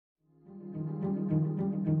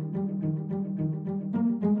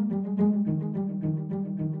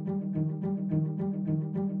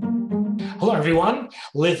everyone.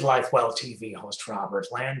 Live Life Well TV host Robert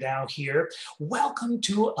Landau here. Welcome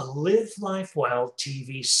to a Live Life Well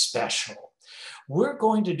TV special. We're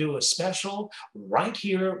going to do a special right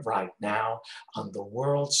here, right now, on the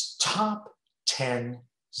world's top 10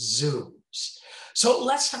 zoos. So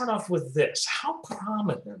let's start off with this. How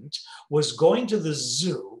prominent was going to the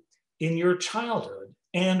zoo in your childhood?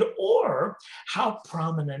 And or how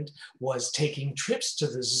prominent was taking trips to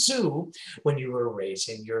the zoo when you were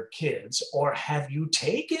raising your kids? Or have you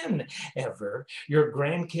taken ever your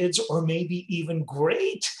grandkids or maybe even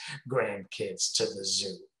great grandkids to the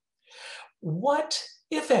zoo? What,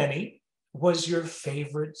 if any, was your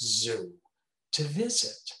favorite zoo to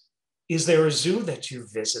visit? Is there a zoo that you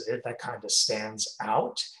visited that kind of stands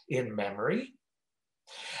out in memory?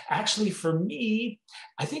 Actually, for me,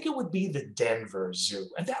 I think it would be the Denver Zoo,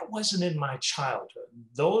 and that wasn't in my childhood.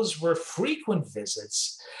 Those were frequent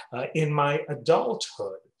visits in my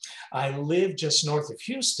adulthood. I lived just north of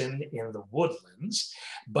Houston in the Woodlands,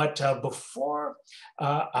 but before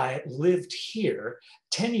I lived here,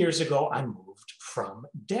 10 years ago, I moved from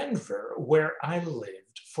Denver, where I lived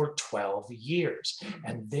for 12 years.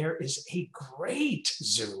 And there is a great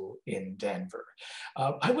zoo in Denver.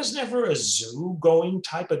 I was never a zoo going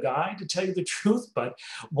type of guy, to tell you the truth, but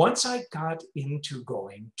once I got into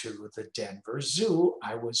going to the Denver Zoo,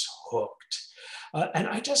 I was hooked. And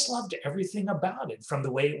I just loved everything about it, from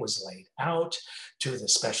the way it was laid out, to the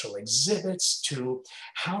special exhibits, to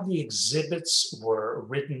how the exhibits were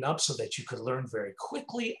written up so that you could learn very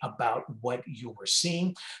quickly about what you were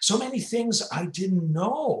seeing. So many things I didn't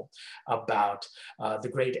know about the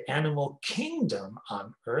great animal kingdom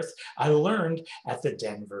on Earth, I learned at the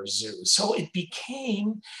Denver Zoo. So it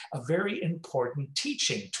became a very important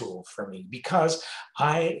teaching tool for me, because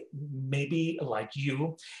I, maybe like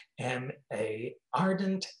you, am an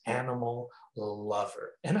ardent animal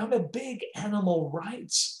lover. And I'm a big animal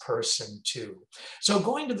rights person too. So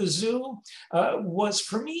going to the zoo was,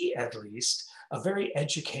 for me at least, a very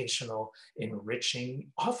educational,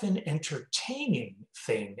 enriching, often entertaining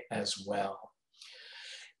thing as well.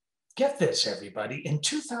 Get this, everybody. In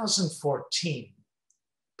 2014,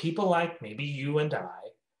 people like maybe you and I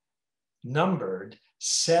numbered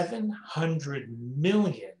 700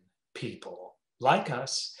 million people like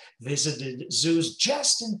us visited zoos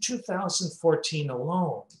just in 2014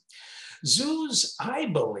 alone. Zoos, I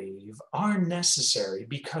believe, are necessary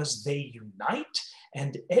because they unite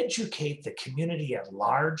and educate the community at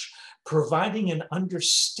large, providing an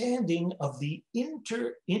understanding of the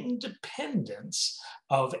interdependence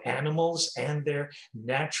of animals and their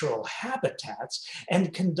natural habitats,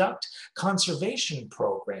 and conduct conservation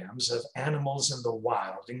programs of animals in the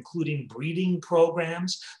wild, including breeding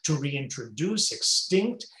programs to reintroduce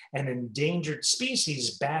extinct and endangered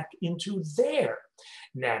species back into their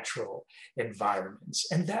natural environments.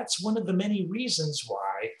 And that's one of the many reasons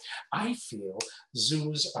why I feel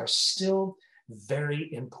zoos are still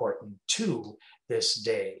very important to this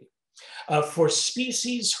day. For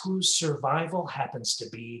species whose survival happens to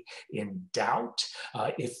be in doubt,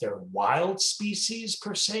 if they're wild species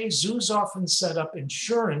per se, zoos often set up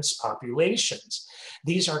insurance populations.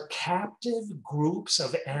 These are captive groups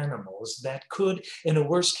of animals that could, in a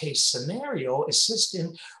worst case scenario, assist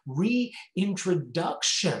in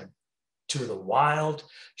reintroduction to the wild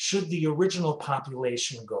should the original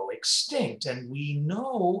population go extinct. And we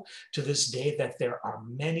know to this day that there are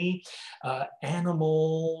many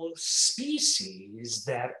animal species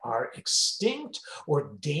that are extinct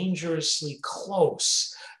or dangerously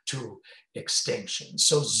close to extinction.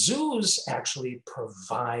 So zoos actually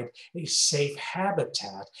provide a safe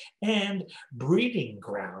habitat and breeding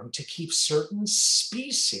ground to keep certain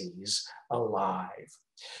species alive.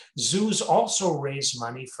 Zoos also raise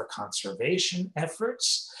money for conservation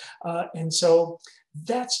efforts. And so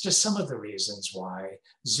that's just some of the reasons why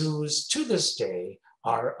zoos to this day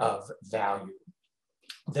are of value.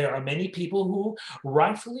 There are many people who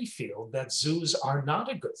rightfully feel that zoos are not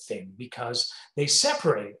a good thing because they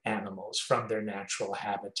separate animals from their natural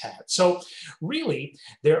habitat. So really,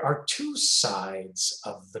 there are two sides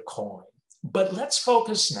of the coin. But let's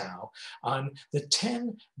focus now on the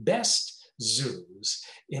 10 best zoos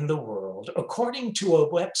in the world, according to a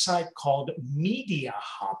website called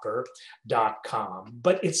MediaHopper.com.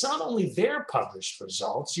 But it's not only their published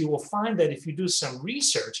results. You will find that if you do some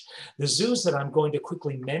research, the zoos that I'm going to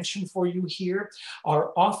quickly mention for you here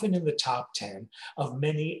are often in the top 10 of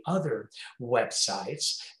many other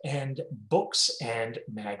websites and books and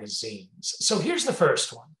magazines. So here's the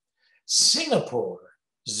first one: Singapore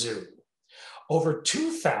Zoo. Over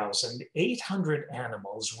 2,800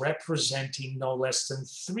 animals representing no less than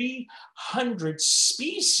 300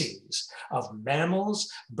 species of mammals,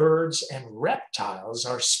 birds, and reptiles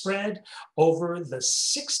are spread over the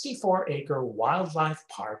 64-acre wildlife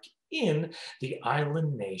park in the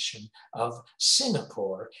island nation of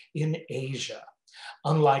Singapore in Asia.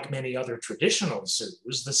 Unlike many other traditional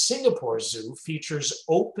zoos, the Singapore Zoo features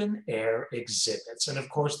open-air exhibits. And of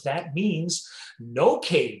course, that means no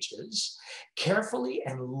cages, carefully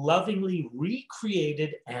and lovingly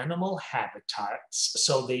recreated animal habitats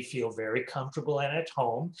so they feel very comfortable and at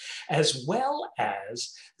home, as well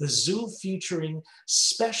as the zoo featuring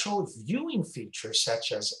special viewing features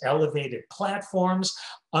such as elevated platforms,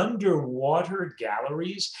 underwater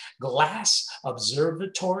galleries, glass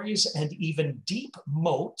observatories, and even deep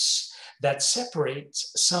moats that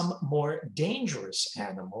separates some more dangerous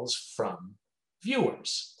animals from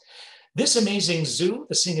viewers. This amazing zoo,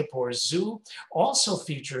 the Singapore Zoo, also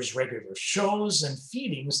features regular shows and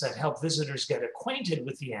feedings that help visitors get acquainted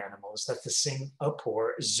with the animals that the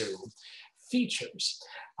Singapore Zoo features.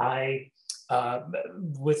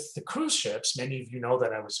 With the cruise ships, many of you know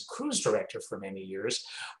that I was a cruise director for many years,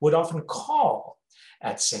 would often call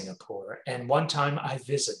at Singapore. And one time I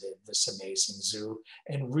visited this amazing zoo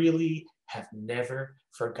and really have never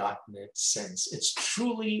forgotten it since. It's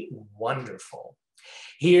truly wonderful.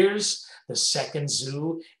 Here's the second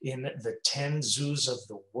zoo in the 10 zoos of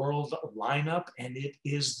the world lineup, and it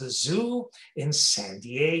is the zoo in San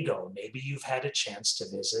Diego. Maybe you've had a chance to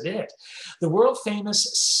visit it. The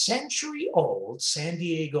world-famous century-old San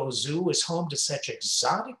Diego Zoo is home to such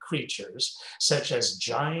exotic creatures such as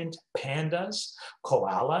giant pandas,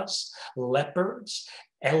 koalas, leopards,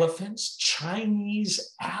 elephants,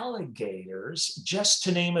 Chinese alligators, just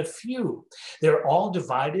to name a few. They're all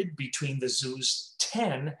divided between the zoo's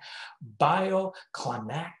 10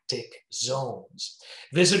 bioclimatic zones.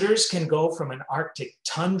 Visitors can go from an Arctic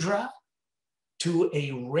tundra to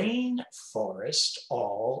a rainforest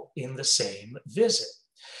all in the same visit.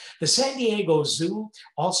 The San Diego Zoo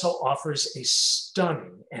also offers a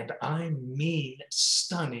stunning, and I mean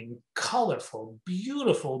stunning, colorful,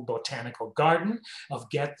 beautiful botanical garden of,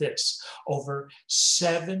 get this, over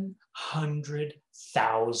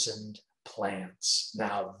 700,000 plants.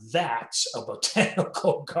 Now that's a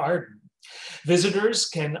botanical garden. Visitors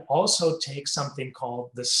can also take something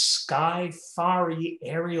called the Skyfari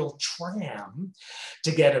aerial tram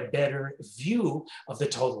to get a better view of the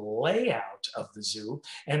total layout of the zoo,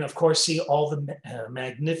 and of course see all the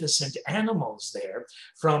magnificent animals there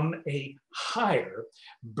from a higher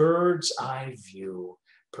bird's eye view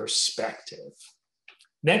perspective.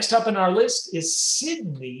 Next up on our list is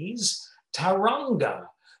Sydney's Taronga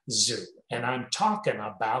Zoo. And I'm talking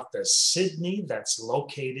about the Sydney that's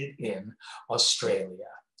located in Australia.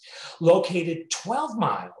 Located 12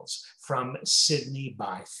 miles from Sydney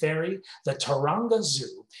by ferry, the Taronga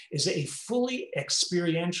Zoo is a fully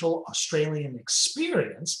experiential Australian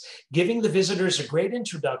experience, giving the visitors a great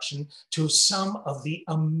introduction to some of the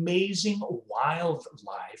amazing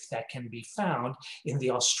wildlife that can be found in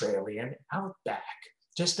the Australian outback.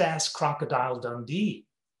 Just ask Crocodile Dundee.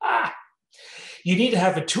 You need to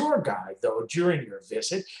have a tour guide, though, during your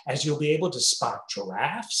visit, as you'll be able to spot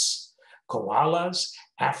giraffes, koalas,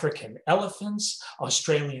 African elephants,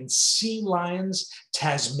 Australian sea lions,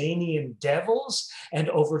 Tasmanian devils, and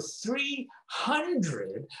over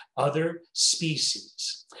 300 other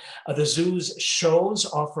species. The zoo's shows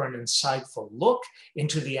offer an insightful look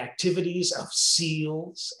into the activities of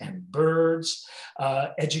seals and birds.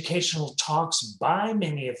 Educational talks by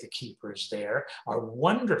many of the keepers there are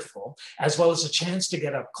wonderful, as well as a chance to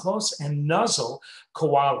get up close and nuzzle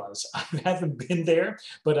koalas. I haven't been there,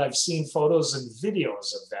 but I've seen photos and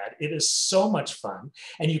videos of that. It is so much fun.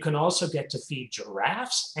 And you can also get to feed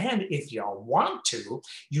giraffes. And if you want to,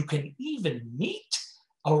 you can even meet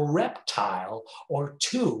a reptile or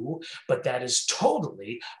two, but that is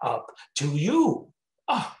totally up to you.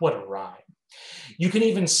 Ah, what a ride. You can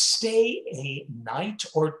even stay a night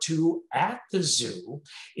or two at the zoo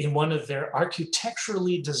in one of their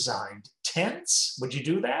architecturally designed tents. Would you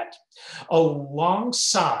do that?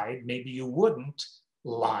 Alongside, maybe you wouldn't,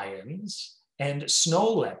 lions and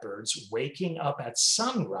snow leopards waking up at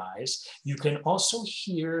sunrise. You can also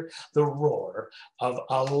hear the roar of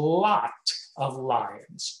a lot of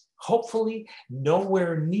lions, hopefully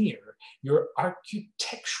nowhere near your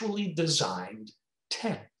architecturally designed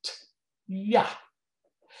tent. Yeah.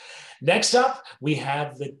 Next up, we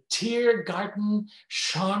have the Tiergarten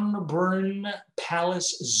Schönbrunn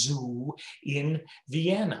Palace Zoo in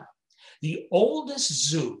Vienna, the oldest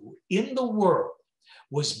zoo in the world,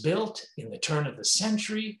 was built in the turn of the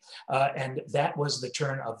century, and that was the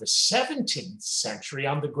turn of the 17th century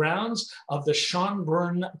on the grounds of the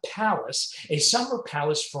Schönbrunn Palace, a summer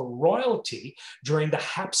palace for royalty during the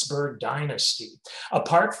Habsburg dynasty.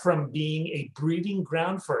 Apart from being a breeding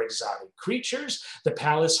ground for exotic creatures, the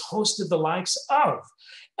palace hosted the likes of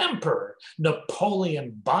Emperor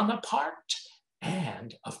Napoleon Bonaparte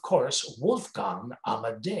and, of course, Wolfgang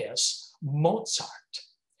Amadeus Mozart.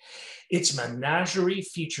 Its menagerie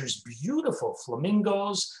features beautiful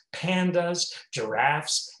flamingos, pandas,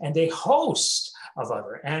 giraffes, and a host of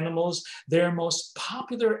other animals. Their most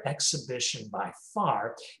popular exhibition by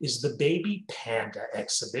far is the Baby Panda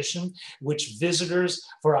exhibition, which visitors,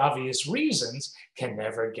 for obvious reasons, can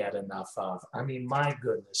never get enough of. I mean, my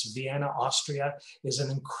goodness, Vienna, Austria is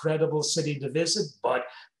an incredible city to visit, but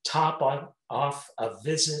top off a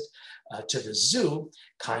visit to the zoo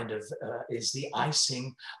kind of is the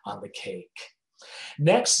icing on the cake.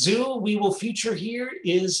 Next zoo we will feature here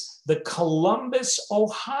is the Columbus,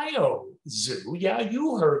 Ohio Zoo. Yeah,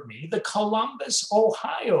 you heard me, the Columbus,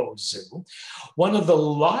 Ohio Zoo. One of the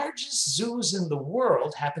largest zoos in the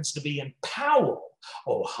world happens to be in Powell,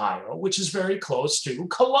 Ohio, which is very close to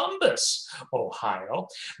Columbus, Ohio,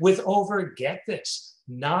 with over, get this,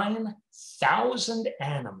 9,000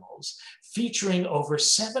 animals featuring over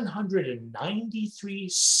 793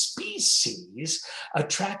 species,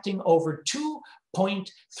 attracting over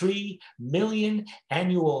 2.3 million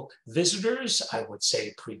annual visitors, I would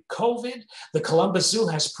say pre-COVID. The Columbus Zoo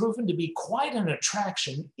has proven to be quite an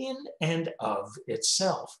attraction in and of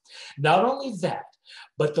itself. Not only that,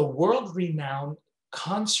 but the world-renowned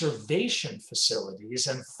conservation facilities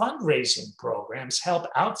and fundraising programs help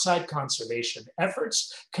outside conservation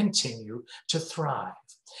efforts continue to thrive.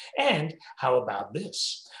 And how about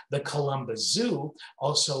this? The Columbus Zoo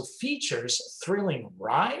also features thrilling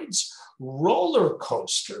rides, roller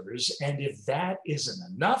coasters, and if that isn't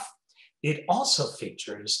enough, it also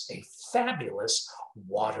features a fabulous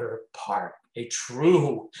water park, a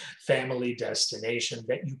true family destination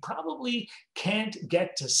that you probably can't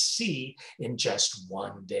get to see in just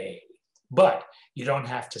one day. But you don't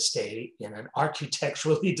have to stay in an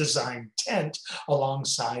architecturally designed tent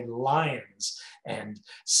alongside lions and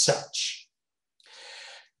such.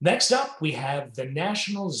 Next up, we have the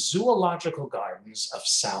National Zoological Gardens of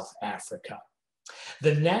South Africa.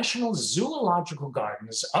 The National Zoological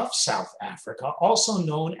Gardens of South Africa, also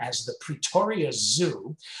known as the Pretoria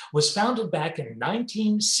Zoo, was founded back in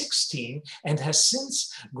 1916 and has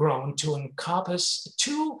since grown to encompass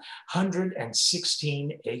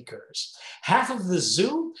 216 acres. Half of the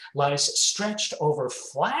zoo lies stretched over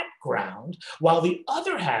flat ground, while the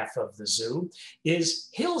other half of the zoo is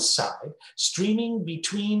hillside. Streaming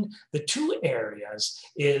between the two areas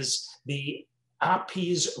is the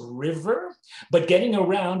Apis River, but getting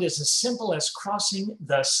around is as simple as crossing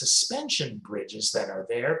the suspension bridges that are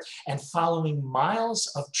there and following miles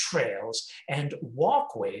of trails and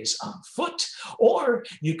walkways on foot, or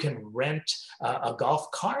you can rent a golf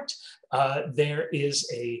cart. There is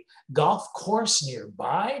a golf course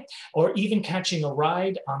nearby, or even catching a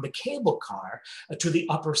ride on the cable car to the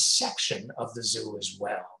upper section of the zoo as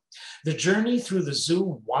well. The journey through the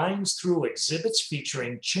zoo winds through exhibits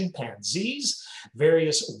featuring chimpanzees,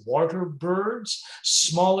 various water birds,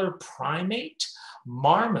 smaller primate,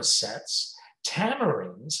 marmosets,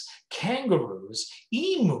 tamarins, kangaroos,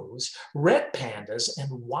 emus, red pandas,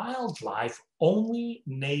 and wildlife only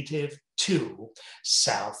native to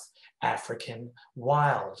South African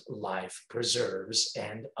wildlife preserves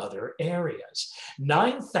and other areas.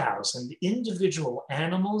 9,000 individual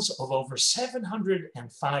animals of over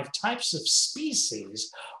 705 types of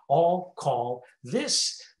species all call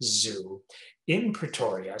this zoo in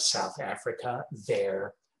Pretoria, South Africa,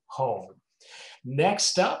 their home.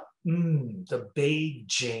 Next up, the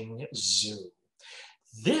Beijing Zoo.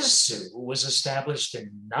 This zoo was established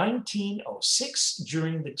in 1906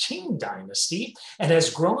 during the Qing dynasty and has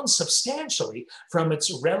grown substantially from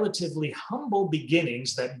its relatively humble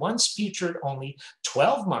beginnings that once featured only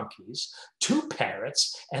 12 monkeys, 2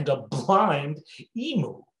 parrots, and a blind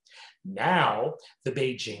emu. Now, the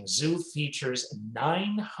Beijing Zoo features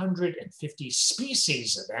 950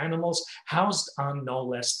 species of animals housed on no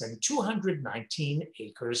less than 219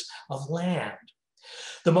 acres of land.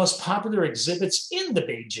 The most popular exhibits in the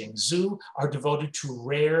Beijing Zoo are devoted to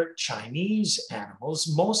rare Chinese animals,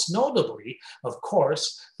 most notably, of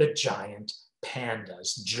course, the giant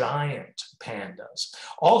pandas.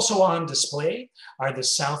 Also on display are the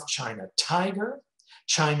South China tiger,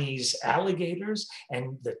 Chinese alligators,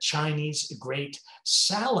 and the Chinese great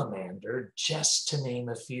salamander, just to name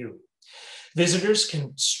a few. Visitors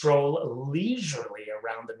can stroll leisurely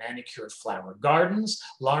around the manicured flower gardens,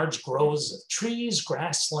 large groves of trees,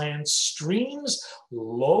 grasslands, streams,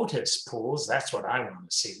 lotus pools, that's what I want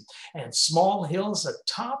to see, and small hills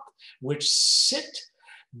atop which sit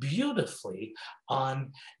beautifully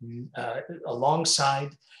on alongside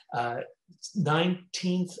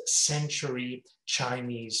 19th century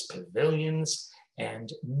Chinese pavilions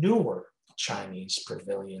and newer Chinese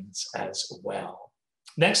pavilions as well.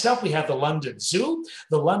 Next up, we have the London Zoo.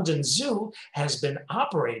 The London Zoo has been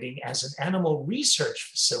operating as an animal research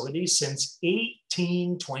facility since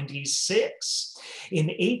 1826. In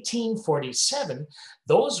 1847,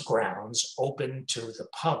 those grounds opened to the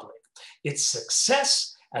public. Its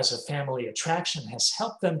success as a family attraction has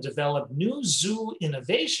helped them develop new zoo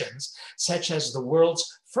innovations, such as the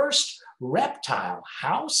world's first reptile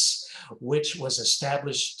house, which was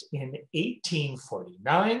established in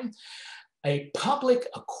 1849, a public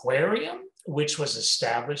aquarium, which was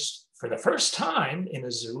established for the first time in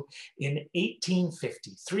a zoo in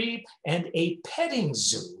 1853, and a petting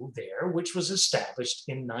zoo there, which was established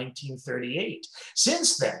in 1938.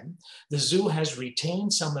 Since then, the zoo has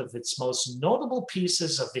retained some of its most notable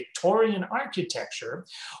pieces of Victorian architecture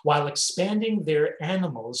while expanding their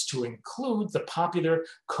animals to include the popular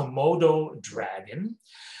Komodo dragon,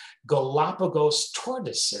 Galapagos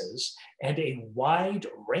tortoises, and a wide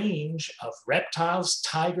range of reptiles,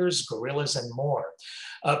 tigers, gorillas, and more.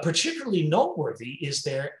 Particularly noteworthy is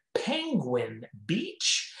their Penguin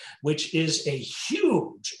Beach, which is a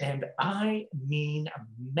huge, and I mean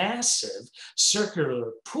massive,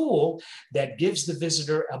 circular pool that gives the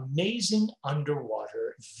visitor amazing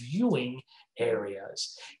underwater viewing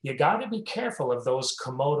areas. You got to be careful of those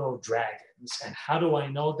Komodo dragons. And how do I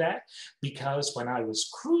know that? Because when I was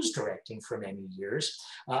cruise directing for many years,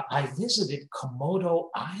 I visited Komodo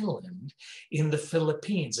Island in the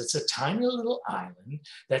Philippines. It's a tiny little island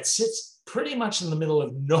that sits pretty much in the middle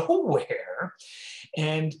of nowhere.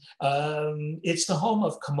 And it's the home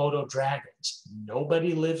of Komodo dragons.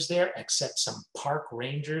 Nobody lives there except some park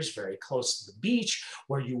rangers very close to the beach,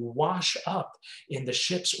 where you wash up in the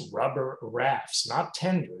ship's rubber rafts, not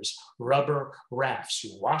tenders, rubber rafts.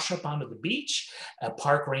 You wash up onto the beach, a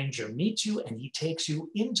park ranger meets you, and he takes you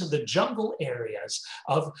into the jungle areas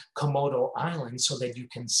of Komodo Island so that you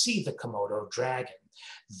can see the Komodo dragon.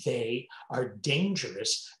 They are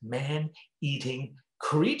dangerous, man-eating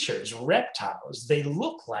creatures, reptiles. They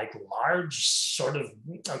look like large, sort of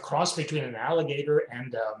a cross between an alligator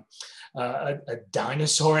and a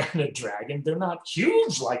dinosaur and a dragon. They're not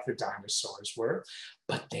huge like the dinosaurs were,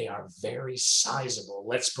 but they are very sizable.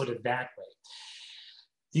 Let's put it that way.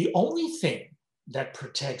 The only thing that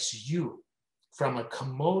protects you from a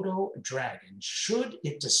Komodo dragon, should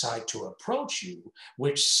it decide to approach you,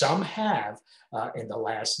 which some have in the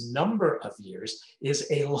last number of years, is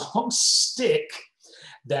a long stick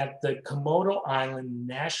that the Komodo Island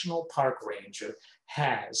National Park Ranger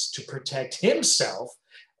has to protect himself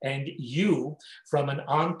and you from an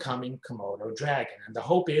oncoming Komodo dragon. And the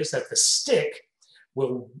hope is that the stick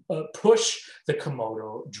will push the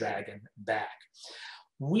Komodo dragon back.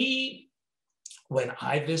 When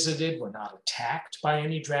I visited, were not attacked by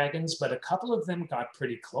any dragons, but a couple of them got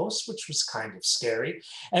pretty close, which was kind of scary.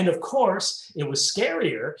 And of course, it was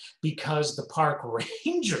scarier because the park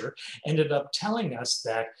ranger ended up telling us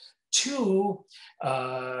that two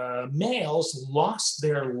males lost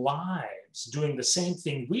their lives doing the same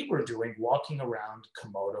thing we were doing, walking around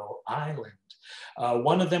Komodo Island.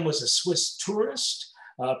 One of them was a Swiss tourist,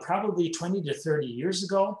 probably 20 to 30 years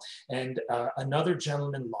ago, and another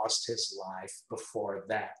gentleman lost his life before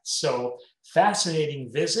that. So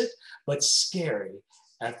fascinating visit, but scary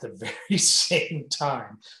at the very same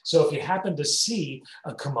time. So if you happen to see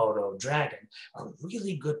a Komodo dragon, a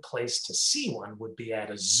really good place to see one would be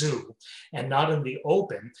at a zoo and not in the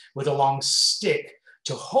open with a long stick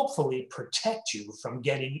to hopefully protect you from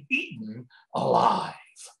getting eaten alive.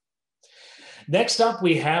 Next up,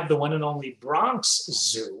 we have the one and only Bronx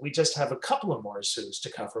Zoo. We just have a couple of more zoos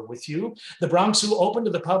to cover with you. The Bronx Zoo opened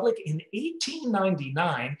to the public in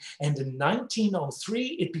 1899, and in 1903,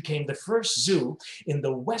 it became the first zoo in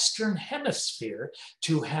the Western Hemisphere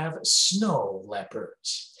to have snow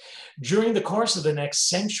leopards. During the course of the next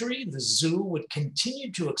century, the zoo would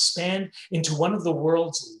continue to expand into one of the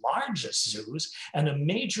world's largest zoos and a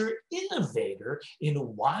major innovator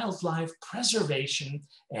in wildlife preservation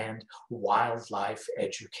and wildlife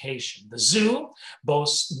education. The zoo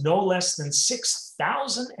boasts no less than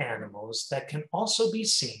 6,000 animals that can also be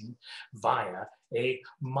seen via a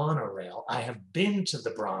monorail. I have been to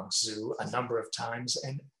the Bronx Zoo a number of times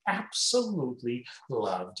and absolutely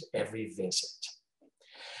loved every visit.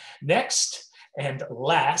 Next and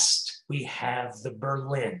last, we have the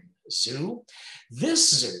Berlin Zoo. This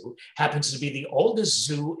zoo happens to be the oldest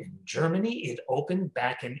zoo in Germany. It opened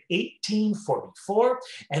back in 1844,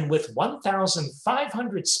 and with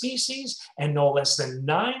 1,500 species and no less than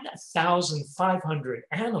 9,500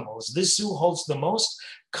 animals, this zoo holds the most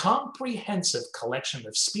comprehensive collection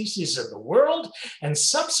of species in the world, and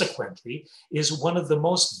subsequently is one of the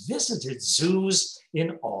most visited zoos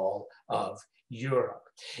in all of Europe.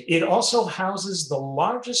 It also houses the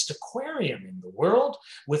largest aquarium in the world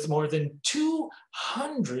with more than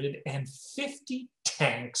 250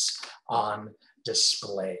 tanks on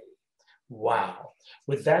display. Wow.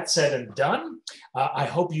 With that said and done, I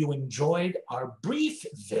hope you enjoyed our brief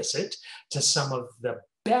visit to some of the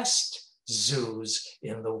best zoos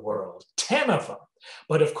in the world. 10 of them.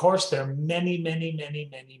 But of course, there are many, many, many,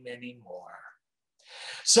 many, many more.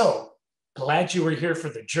 So, glad you were here for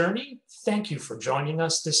the journey. Thank you for joining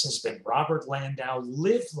us. This has been Robert Landau,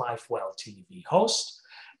 Live Life Well TV host.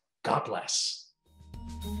 God bless.